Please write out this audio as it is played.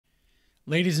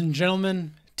Ladies and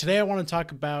gentlemen, today I want to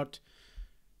talk about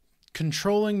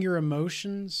controlling your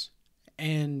emotions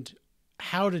and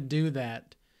how to do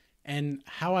that, and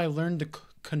how I learned to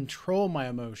control my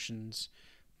emotions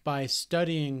by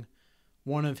studying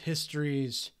one of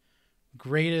history's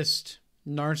greatest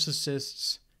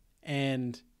narcissists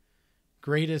and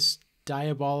greatest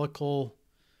diabolical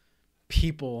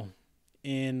people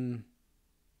in,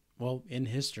 in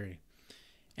history.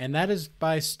 And that is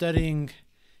by studying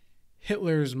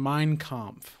Hitler's Mein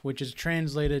Kampf, which is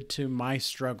translated to My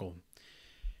Struggle.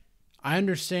 I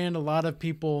understand a lot of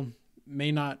people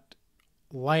may not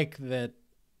like that,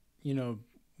 you know,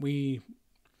 we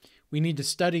need to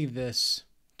study this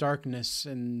darkness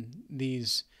and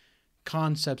these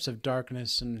concepts of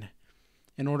darkness and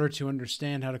in order to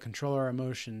understand how to control our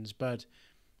emotions. But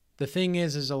the thing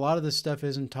is a lot of this stuff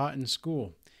isn't taught in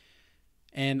school.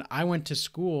 And I went to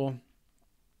school.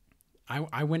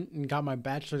 I went and got my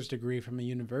bachelor's degree from a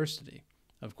university.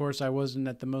 Of course, I wasn't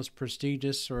at the most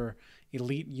prestigious or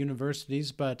elite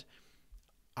universities, but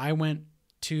I went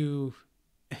to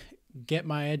get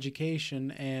my education,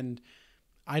 and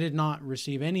I did not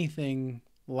receive anything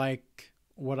like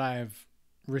what I've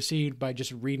received by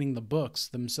just reading the books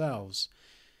themselves.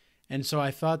 And so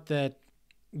I thought that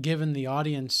given the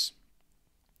audience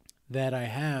that I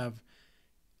have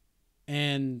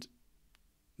and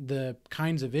the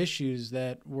kinds of issues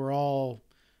that we're all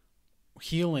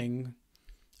healing,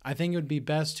 I think it would be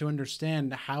best to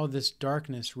understand how this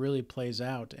darkness really plays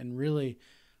out and really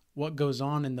what goes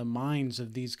on in the minds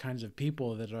of these kinds of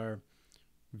people that are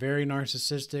very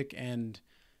narcissistic. And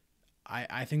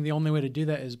I think the only way to do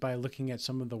that is by looking at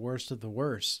some of the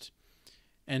worst.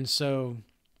 And so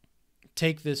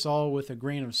take this all with a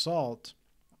grain of salt,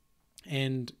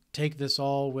 and take this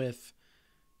all with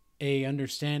a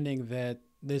understanding that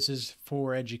this is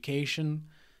for education.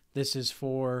 This is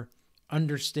for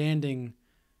understanding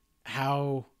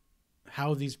how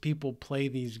these people play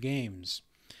these games.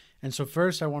 And so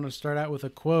first I want to start out with a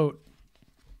quote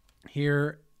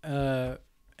here at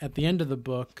the end of the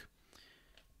book.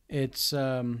 It's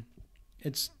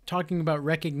talking about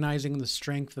recognizing the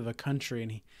strength of a country.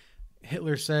 And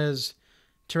Hitler says,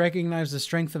 "To recognize the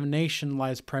strength of a nation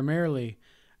lies primarily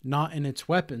not in its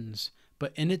weapons,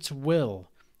 but in its will,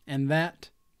 and that,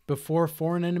 before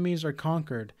foreign enemies are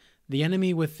conquered, the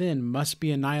enemy within must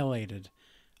be annihilated.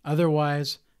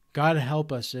 Otherwise, God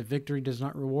help us if victory does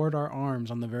not reward our arms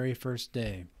on the very first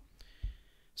day."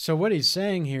 So what he's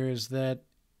saying here is that,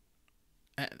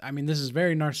 this is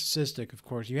very narcissistic, of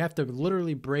course. You have to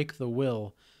literally break the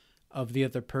will of the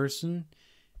other person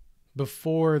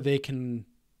before the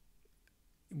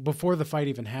fight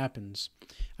even happens.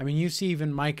 You see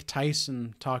even Mike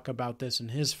Tyson talk about this in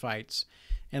his fights.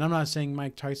 And I'm not saying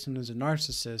Mike Tyson is a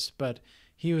narcissist, but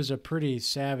he was a pretty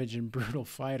savage and brutal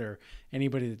fighter,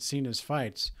 anybody that's seen his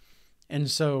fights. And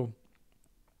so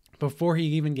before he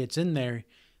even gets in there,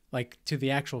 like to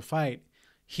the actual fight,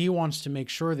 he wants to make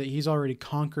sure that he's already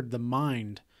conquered the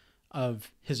mind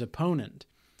of his opponent.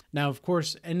 Now, of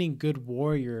course, any good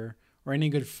warrior or any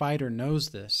good fighter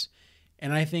knows this.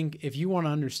 And I think if you want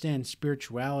to understand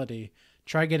spirituality,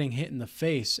 try getting hit in the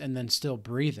face and then still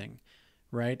breathing,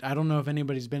 right? I don't know if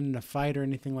anybody's been in a fight or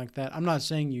anything like that. I'm not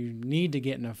saying you need to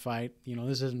get in a fight.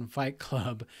 This isn't a fight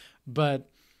club. But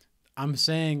I'm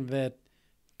saying that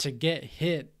to get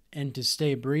hit and to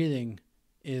stay breathing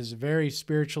is a very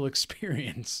spiritual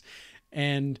experience.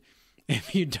 And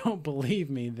if you don't believe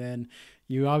me, then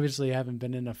you obviously haven't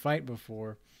been in a fight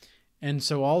before. And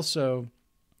so also,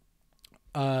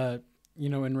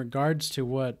 in regards to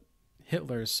what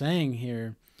Hitler is saying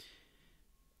here,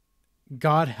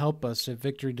 God help us if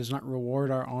victory does not reward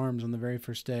our arms on the very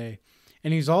first day.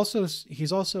 And he's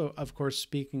also, of course,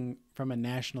 speaking from a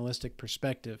nationalistic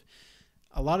perspective.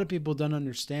 A lot of people don't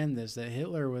understand this, that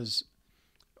Hitler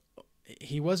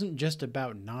he wasn't just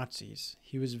about Nazis.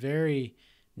 He was very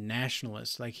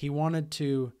nationalist. Like, he wanted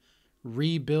to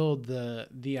rebuild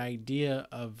the idea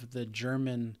of the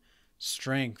German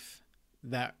strength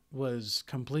that was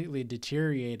completely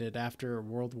deteriorated after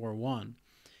World War I.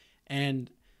 And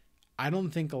I don't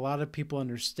think a lot of people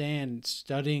understand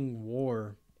studying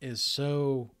war is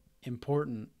so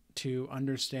important to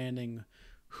understanding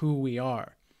who we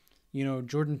are.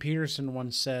 Jordan Peterson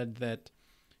once said that,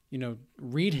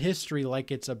 read history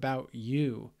like it's about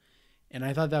you. And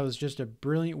I thought that was just a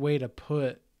brilliant way to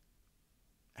put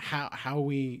how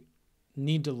we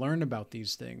need to learn about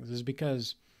these things, is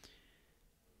because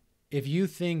if you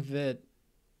think that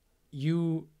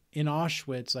you in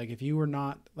Auschwitz, if you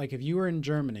were in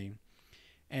Germany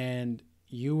and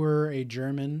you were a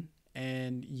German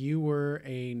and you were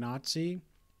a Nazi,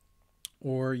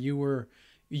 or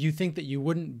you think that you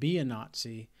wouldn't be a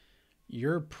Nazi,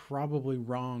 you're probably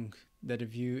wrong. That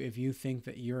if you think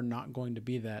that you're not going to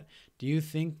be that, do you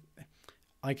think,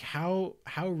 like, how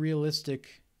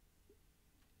realistic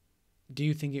do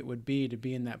you think it would be to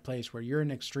be in that place where you're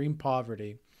in extreme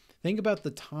poverty? Think about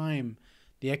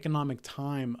the economic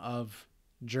time of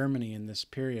Germany in this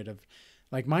period of,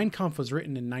 like, Mein Kampf was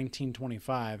written in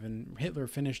 1925 and Hitler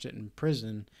finished it in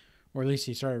prison, or at least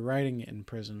he started writing it in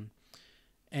prison.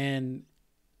 And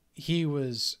he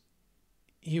was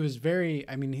very,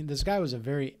 I mean, this guy was a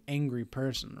very angry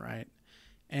person, right?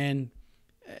 And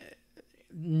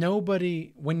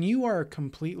nobody, when you are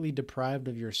completely deprived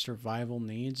of your survival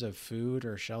needs of food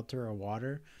or shelter or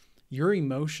water, your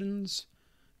emotions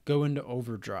go into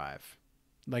overdrive.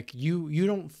 Like, you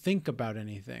don't think about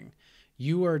anything.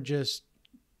 You are just,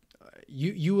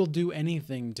 you will do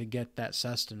anything to get that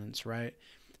sustenance, right?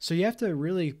 So you have to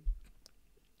really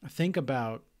think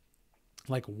about,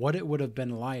 like, what it would have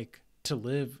been like to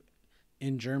live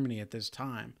in Germany at this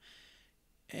time.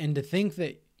 And to think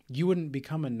that you wouldn't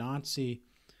become a Nazi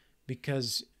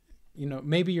because, you know,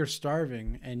 maybe you're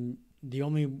starving and the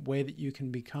only way that you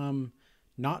can become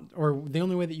not, or the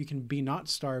only way that you can be not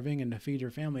starving and to feed your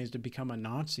family is to become a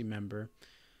Nazi member.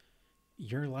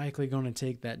 You're likely going to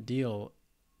take that deal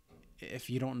if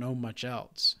you don't know much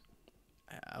else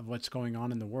of what's going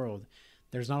on in the world.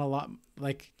 There's not a lot,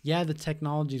 like, yeah, the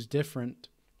technology is different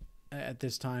at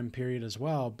this time period as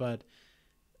well, but,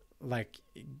 like,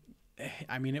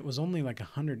 I mean, it was only like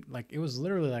it was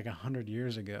literally like 100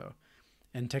 years ago,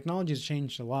 and technology has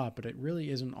changed a lot, but it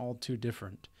really isn't all too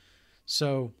different.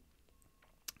 So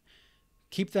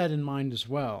keep that in mind as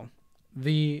well.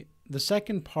 The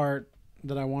second part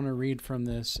that I want to read from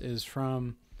this is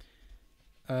from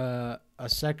a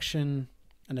section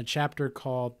in a chapter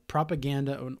called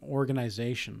Propaganda and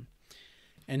Organization.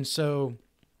 And so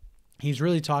he's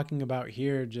really talking about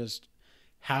here just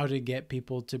how to get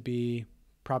people to be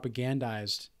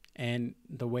propagandized. And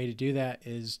the way to do that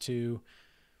is to,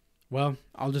 well,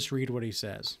 I'll just read what he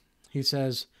says. He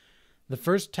says, "The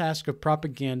first task of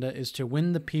propaganda is to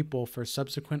win the people for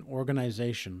subsequent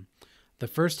organization. The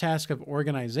first task of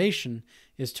organization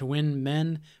is to win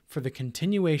men for the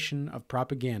continuation of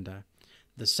propaganda.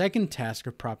 The second task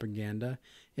of propaganda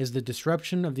is the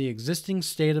disruption of the existing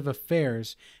state of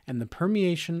affairs and the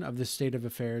permeation of the state of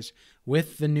affairs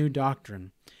with the new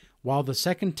doctrine, while the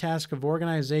second task of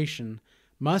organization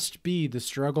must be the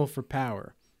struggle for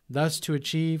power, thus to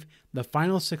achieve the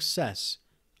final success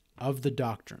of the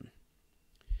doctrine."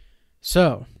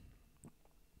 So,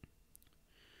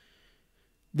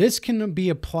 this can be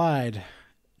applied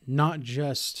not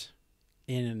just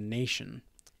in a nation.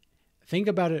 Think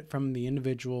about it from the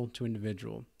individual to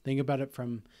individual. Think about it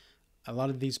from a lot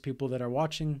of these people that are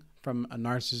watching from a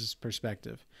narcissist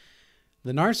perspective.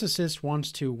 The narcissist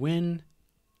wants to win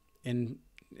and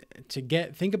to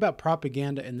get, think about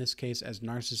propaganda in this case as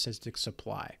narcissistic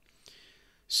supply.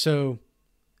 So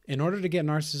in order to get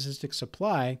narcissistic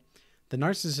supply, the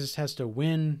narcissist has to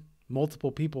win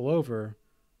multiple people over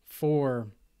for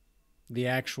the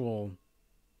actual,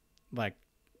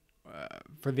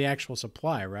 for the actual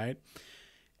supply, right?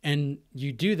 And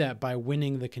you do that by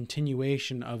winning the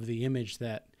continuation of the image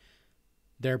that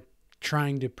they're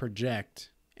trying to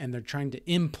project and they're trying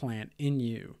to implant in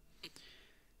you.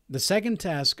 The second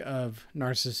task of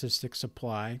narcissistic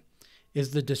supply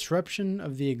is the disruption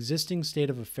of the existing state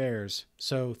of affairs.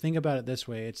 So think about it this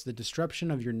way. It's the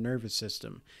disruption of your nervous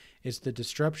system. It's the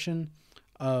disruption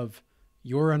of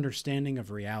your understanding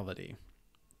of reality.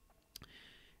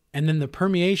 And then the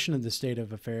permeation of the state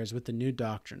of affairs with the new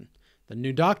doctrine. The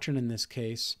new doctrine in this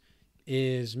case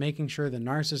is making sure the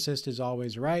narcissist is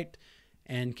always right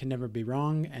and can never be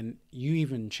wrong. And you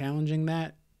even challenging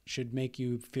that should make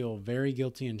you feel very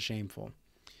guilty and shameful.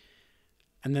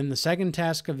 And then the second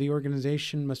task of the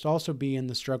organization must also be in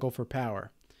the struggle for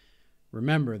power.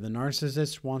 Remember, the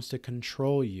narcissist wants to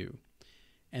control you.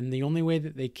 And the only way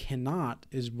that they cannot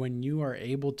is when you are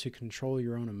able to control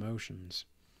your own emotions.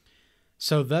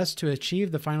 So thus, to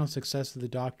achieve the final success of the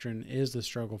doctrine is the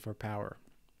struggle for power.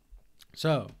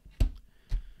 So,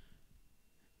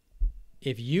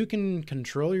 if you can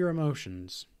control your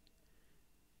emotions,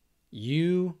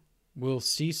 you will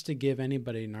cease to give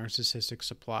anybody narcissistic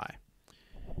supply.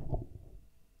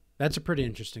 That's a pretty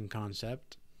interesting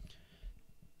concept,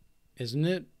 isn't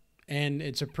it? And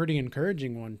it's a pretty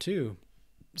encouraging one too.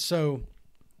 So,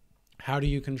 how do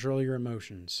you control your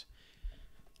emotions?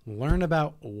 Learn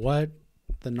about what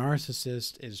the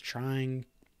narcissist is trying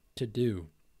to do.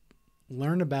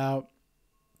 Learn about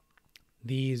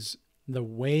the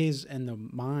ways and the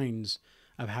minds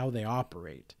of how they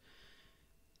operate.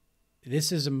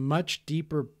 this is a much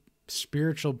deeper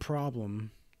spiritual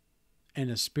problem and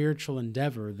a spiritual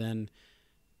endeavor than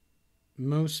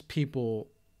most people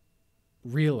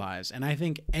realize. And I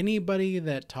think anybody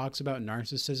that talks about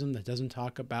narcissism that doesn't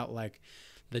talk about like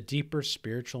the deeper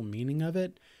spiritual meaning of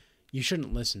it, you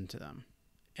shouldn't listen to them.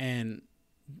 And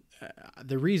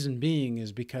the reason being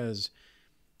is because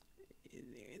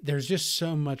there's just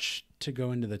so much to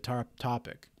go into the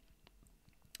topic,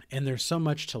 and there's so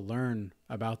much to learn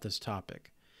about this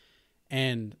topic,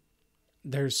 and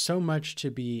there's so much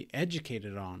to be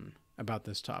educated on about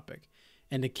this topic,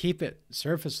 and to keep it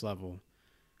surface level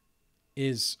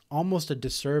is almost a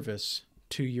disservice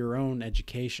to your own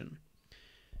education,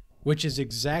 which is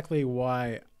exactly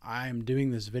why I'm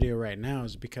doing this video right now,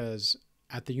 is because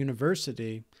at the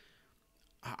university,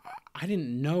 I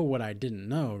didn't know what I didn't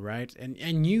know, right?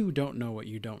 And you don't know what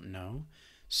you don't know.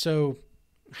 So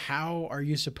how are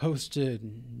you supposed to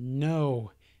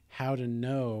know how to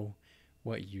know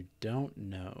what you don't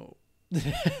know?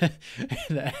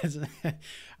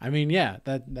 I mean, yeah,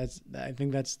 that's I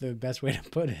think that's the best way to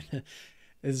put it.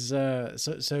 Is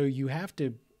so you have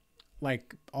to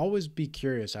like always be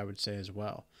curious, I would say, as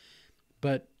well.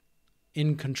 But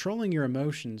in controlling your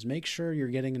emotions, make sure you're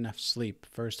getting enough sleep,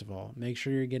 first of all. Make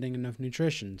sure you're getting enough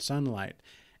nutrition, sunlight,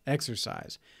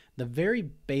 exercise, the very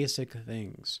basic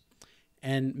things,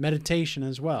 and meditation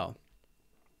as well.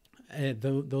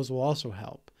 Those will also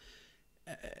help.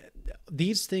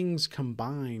 These things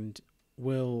combined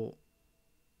will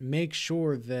make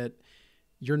sure that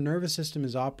your nervous system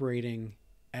is operating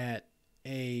at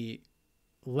a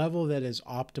level that is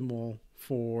optimal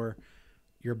for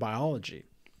your biology.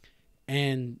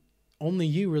 And only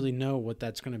you really know what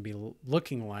that's going to be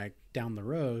looking like down the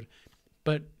road.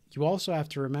 But you also have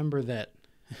to remember that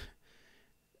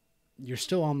you're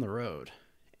still on the road.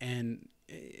 And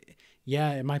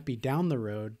yeah, it might be down the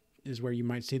road is where you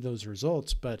might see those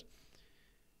results. But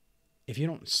if you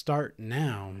don't start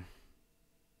now,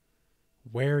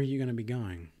 where are you going to be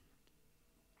going?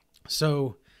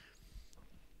 So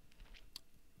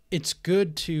it's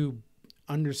good to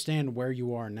understand where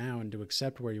you are now and to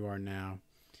accept where you are now.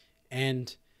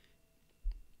 And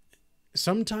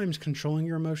sometimes controlling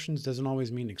your emotions doesn't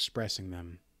always mean expressing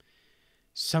them.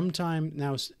 Sometimes,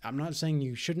 now I'm not saying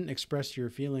you shouldn't express your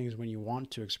feelings when you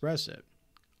want to express it.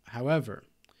 However,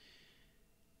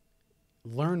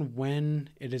 learn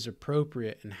when it is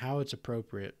appropriate and how it's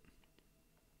appropriate.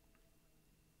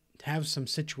 Have some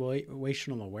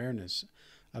situational awareness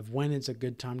of when it's a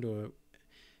good time to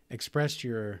express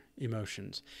your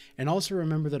emotions. And also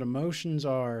remember that emotions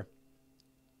are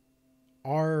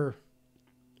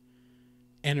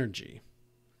energy.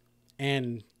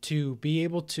 And to be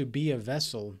able to be a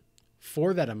vessel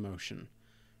for that emotion,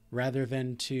 rather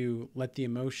than to let the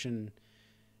emotion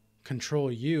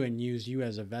control you and use you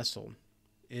as a vessel,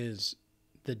 is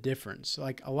the difference.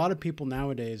 Like a lot of people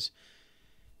nowadays,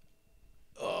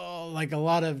 like a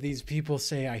lot of these people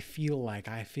say, I feel like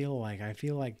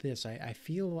this. I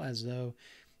feel as though,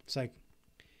 it's like,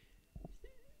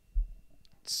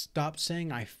 stop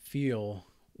saying I feel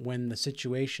when the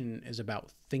situation is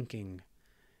about thinking.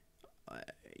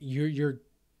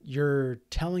 You're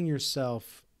telling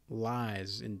yourself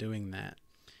lies in doing that.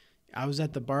 I was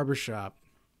at the barbershop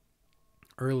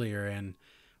earlier, and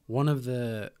one of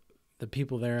the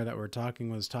people there that were talking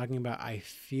was talking about, I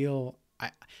feel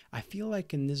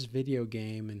like in this video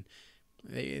game, and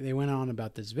they went on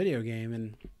about this video game,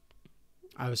 and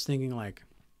I was thinking like,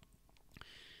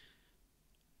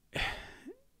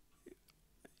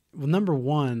 well, number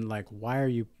one, like, why are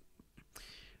you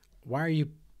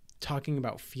talking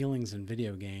about feelings in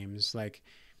video games? Like,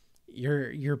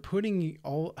 you're putting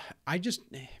all,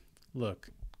 look,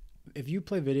 if you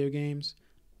play video games,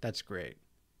 that's great.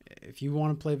 If you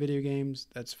want to play video games,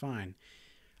 that's fine.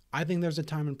 I think there's a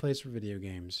time and place for video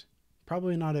games.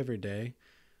 Probably not every day.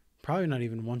 Probably not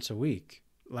even once a week.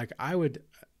 Like, I would,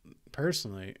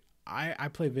 personally, I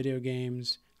play video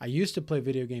games. I used to play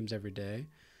video games every day.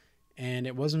 And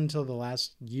it wasn't until the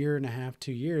last year and a half,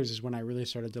 2 years is when I really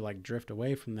started to like drift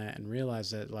away from that and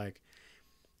realize that like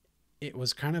it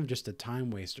was kind of just a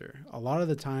time waster. A lot of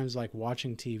the times, like,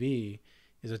 watching TV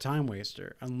is a time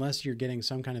waster unless you're getting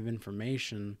some kind of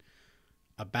information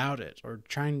about it or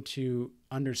trying to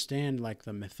understand like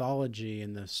the mythology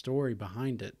and the story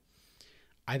behind it.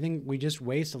 I think we just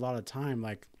waste a lot of time.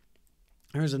 Like,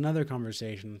 there's another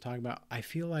conversation talking about, I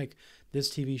feel like this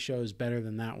TV show is better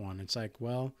than that one. It's like,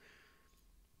 well,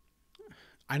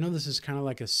 I know this is kind of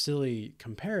like a silly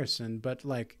comparison, but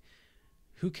like,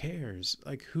 who cares?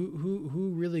 Like,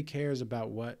 who really cares about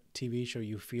what TV show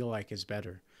you feel like is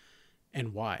better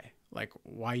and why? Like,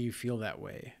 why you feel that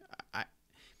way?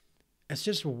 it's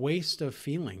just a waste of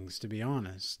feelings, to be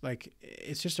honest. Like,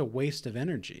 it's just a waste of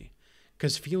energy,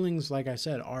 because feelings, like I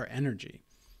said, are energy.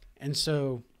 And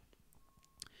so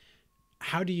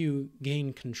how do you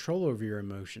gain control over your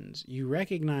emotions? You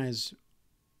recognize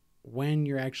when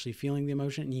you're actually feeling the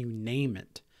emotion and you name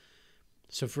it.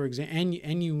 So for example,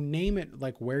 and you name it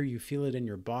like where you feel it in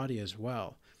your body as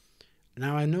well.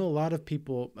 Now, I know a lot of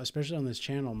people, especially on this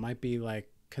channel, might be like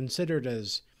considered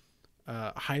as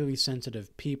highly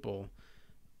sensitive people.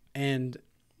 And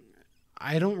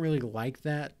I don't really like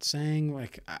that saying.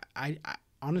 Like, I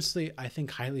honestly, I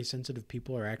think highly sensitive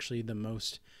people are actually the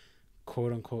most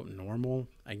quote unquote normal.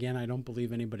 Again, I don't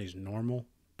believe anybody's normal,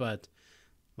 but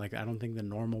like, I don't think the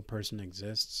normal person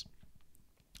exists.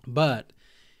 But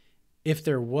if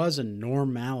there was a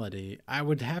normality, I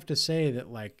would have to say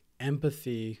that like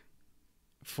empathy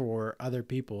for other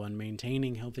people and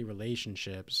maintaining healthy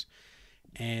relationships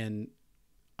and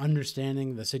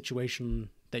understanding the situation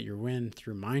that you're in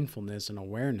through mindfulness and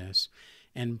awareness,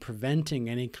 and preventing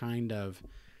any kind of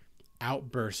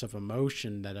outbursts of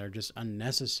emotion that are just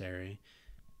unnecessary,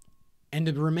 and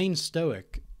to remain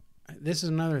stoic. This is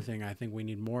another thing I think we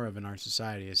need more of in our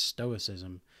society, is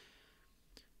stoicism.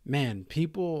 Man,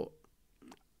 people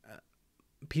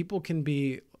can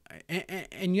be,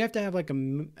 and you have to have like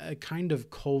a kind of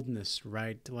coldness,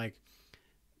 right? Like,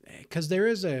 because there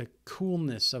is a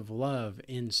coolness of love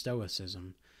in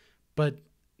stoicism, but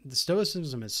the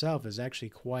stoicism itself is actually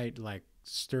quite like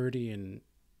sturdy and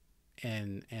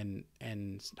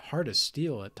hard as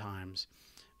steel at times,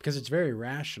 because it's very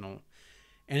rational.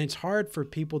 And it's hard for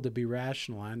people to be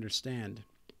rational, I understand.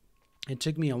 It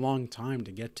took me a long time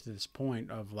to get to this point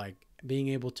of like being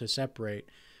able to separate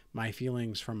my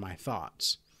feelings from my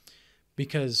thoughts,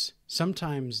 because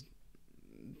sometimes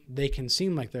they can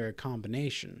seem like they're a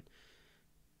combination,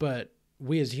 but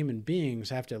we as human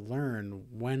beings have to learn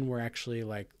when we're actually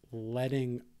like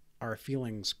letting our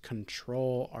feelings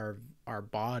control our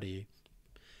body.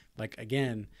 Like,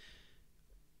 again,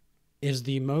 is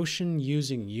the emotion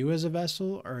using you as a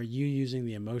vessel, or are you using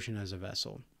the emotion as a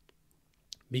vessel?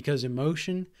 Because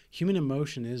emotion, human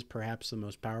emotion, is perhaps the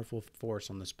most powerful force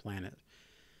on this planet.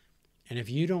 And if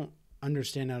you don't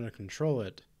understand how to control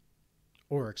it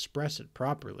or express it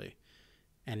properly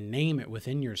and name it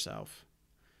within yourself,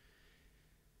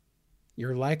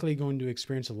 you're likely going to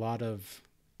experience a lot of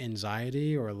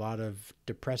anxiety or a lot of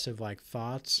depressive like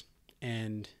thoughts,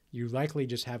 and you likely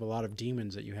just have a lot of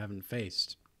demons that you haven't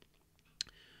faced.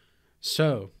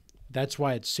 So that's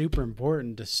why it's super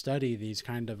important to study these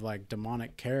kind of like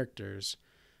demonic characters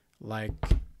like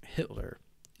Hitler,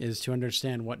 is to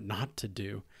understand what not to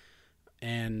do.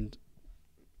 And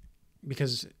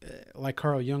because like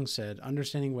Carl Jung said,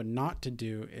 understanding what not to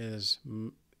do is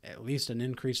at least an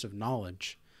increase of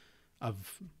knowledge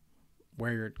of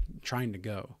where you're trying to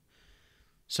go.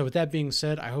 So with that being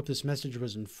said, I hope this message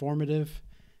was informative,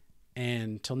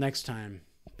 and till next time,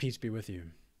 peace be with you.